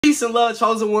Peace and love,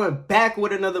 chosen one, back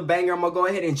with another banger. I'm gonna go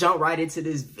ahead and jump right into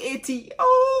this video.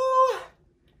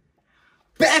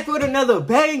 Back with another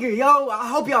banger, yo. I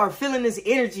hope y'all are feeling this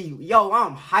energy. Yo,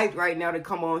 I'm hyped right now to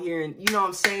come on here and, you know what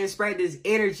I'm saying, spread this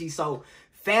energy. So,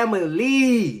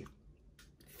 family,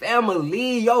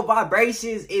 yo,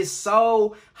 vibrations is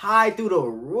so high through the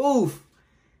roof.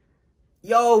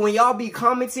 Yo, when y'all be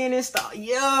commenting and stuff,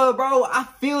 yeah, bro, I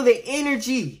feel the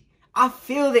energy. I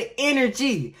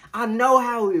know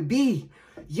how it be.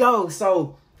 Yo,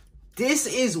 so this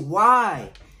is why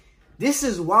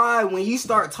when you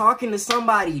start talking to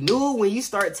somebody new, when you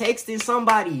start texting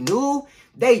somebody new,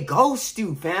 they ghost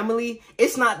you, family.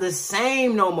 It's not the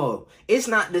same no more. It's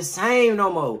not the same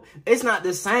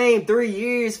 3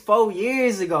 years, 4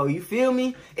 years ago. You feel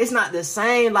me? It's not the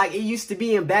same like it used to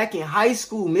be back in high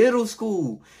school, middle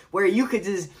school, where you could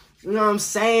just, you know what I'm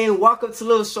saying, walk up to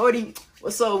little shorty,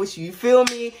 what's up with you? You feel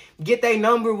me? Get their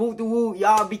number, whoop de whoop,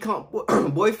 y'all become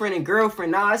boyfriend and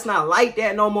girlfriend. Nah, it's not like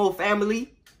that no more,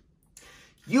 family.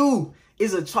 You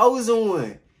is a chosen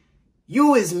one.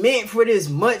 You is meant for this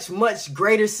much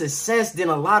greater success than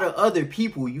a lot of other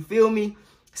people. You feel me?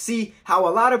 See, how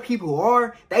a lot of people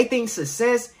are, they think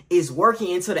success is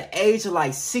working until the age of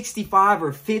like 65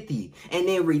 or 50 and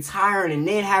then retiring and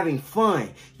then having fun.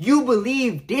 You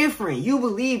believe different. You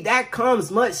believe that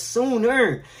comes much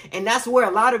sooner. And that's where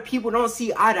a lot of people don't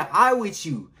see eye to eye with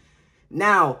you.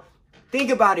 Now, think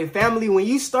about it, family. When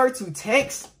you start to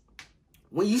text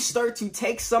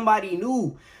somebody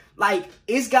new, like,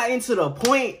 it's gotten to the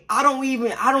point, I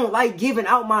don't like giving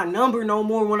out my number no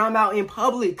more when I'm out in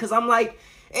public. Cause I'm like,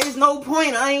 there's no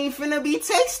point. I ain't finna be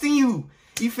texting you.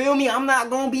 You feel me? I'm not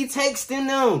gonna be texting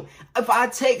them. If I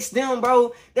text them,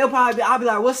 bro, I'll be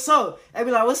like, what's up? They'll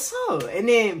be like, what's up? And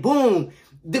then, boom,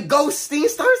 the ghosting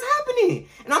starts happening.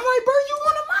 And I'm like, bro, you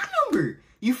wanted my number.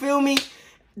 You feel me?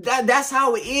 That's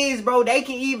how it is, bro. They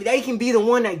can be the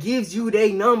one that gives you their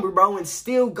number, bro, and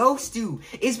still ghost you.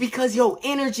 It's because your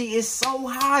energy is so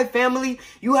high, family.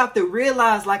 You have to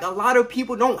realize, like, a lot of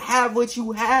people don't have what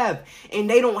you have. And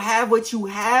they don't have what you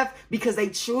have because they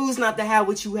choose not to have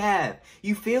what you have.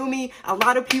 You feel me? A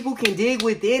lot of people can dig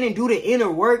within and do the inner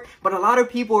work, but a lot of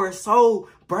people are so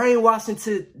brainwashed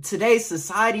into today's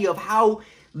society of how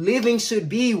living should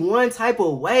be one type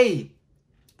of way.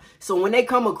 So when they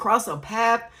come across a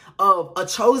path of a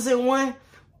chosen one,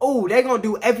 oh, they're going to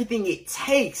do everything it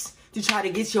takes to try to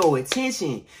get your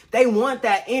attention. They want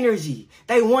that energy.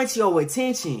 They want your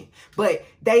attention. But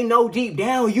they know deep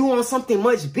down you want something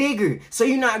much bigger. So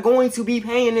you're not going to be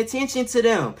paying attention to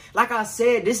them. Like I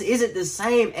said, this isn't the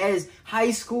same as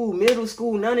high school, middle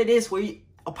school, none of this where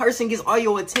a person gets all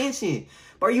your attention.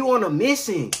 But you on a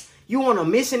mission. You on a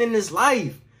mission in this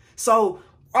life. So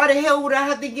why the hell would I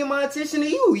have to give my attention to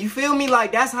you? You feel me?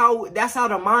 Like, that's how the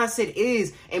mindset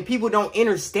is, and people don't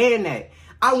understand that.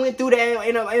 I went through that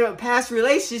in a past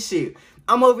relationship.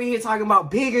 I'm over here talking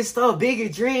about bigger stuff, bigger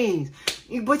dreams,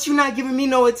 but you're not giving me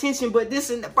no attention. But this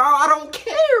and that, bro, I don't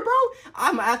care, bro.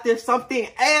 I'm after something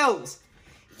else.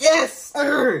 Yes,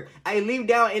 sir. Hey, leave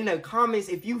down in the comments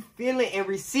if you feeling and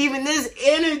receiving this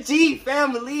energy,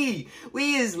 family.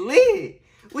 We is lit.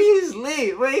 Bro,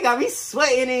 you got me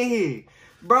sweating in here.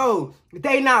 Bro,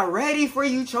 they not ready for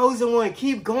you, chosen one.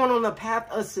 Keep going on the path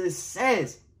of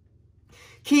success.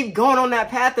 Keep going on that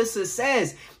path of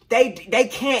success. They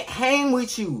can't hang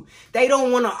with you. They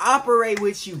don't want to operate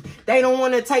with you. They don't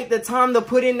want to take the time to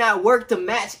put in that work to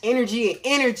match energy and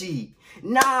energy.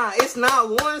 Nah, it's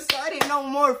not one-sided no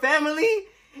more, family.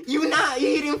 You not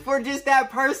eating for just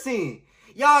that person.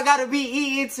 Y'all gotta be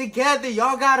eating together.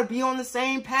 Y'all gotta be on the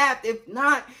same path. If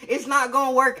not, it's not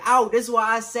gonna work out. That's why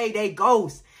I say they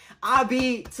ghost. I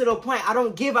be to the point, I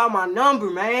don't give out my number,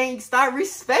 man. Start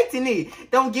respecting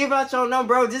it. Don't give out your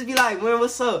number, bro. Just be like, man,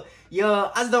 what's up? Yo,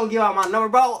 I just don't give out my number,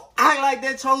 bro. Act like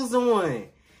that chosen one.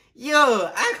 Yo,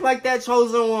 act like that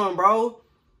chosen one, bro.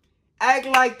 Act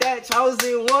like that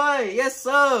chosen one. Yes,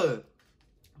 sir.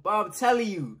 But I'm telling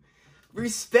you,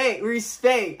 respect.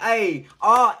 Hey,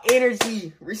 all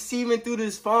energy receiving through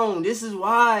this phone. This is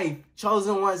why,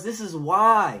 chosen ones, this is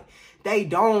why they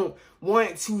don't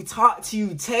want to talk to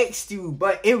you, text you.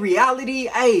 But in reality,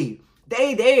 hey,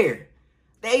 they there.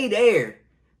 They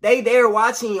there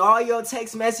watching all your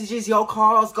text messages, your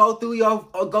calls go through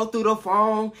the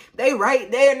phone. They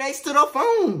right there next to the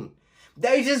phone.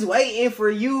 They just waiting for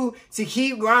you to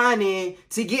keep grinding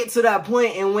to get to that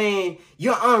point, and when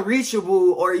you're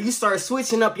unreachable or you start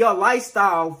switching up your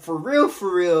lifestyle for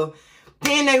real,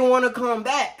 then they want to come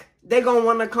back. They gonna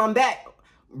want to come back.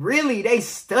 Really, they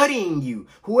studying you.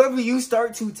 Whoever you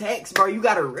start to text, bro, you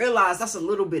gotta realize that's a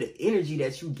little bit of energy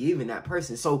that you giving that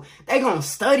person. So they gonna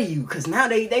study you, because now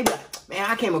they be like, man,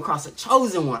 I came across a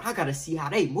chosen one. I gotta see how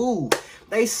they move.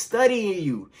 They studying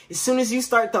you. As soon as you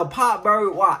start the pop,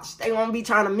 bro, watch. They gonna be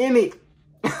trying to mimic.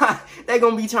 They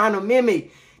gonna be trying to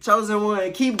mimic. Chosen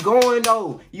one, keep going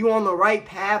though. You on the right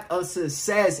path of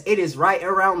success. It is right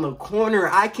around the corner.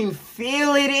 I can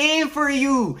feel it in for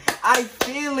you. I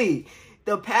feel it.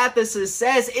 The path of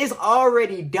success is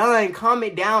already done.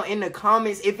 Comment down in the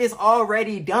comments if it's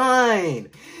already done.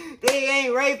 They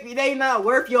ain't right. They not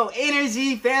worth your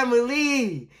energy,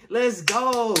 family. Let's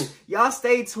go. Y'all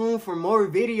stay tuned for more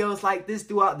videos like this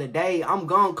throughout the day. I'm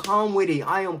gonna come with it.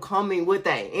 I am coming with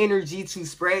that energy to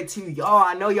spread to y'all.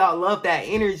 I know y'all love that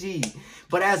energy.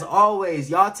 But as always,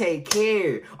 y'all take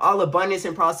care. All abundance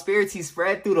and prosperity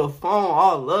spread through the phone.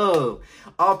 All love.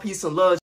 All peace and love.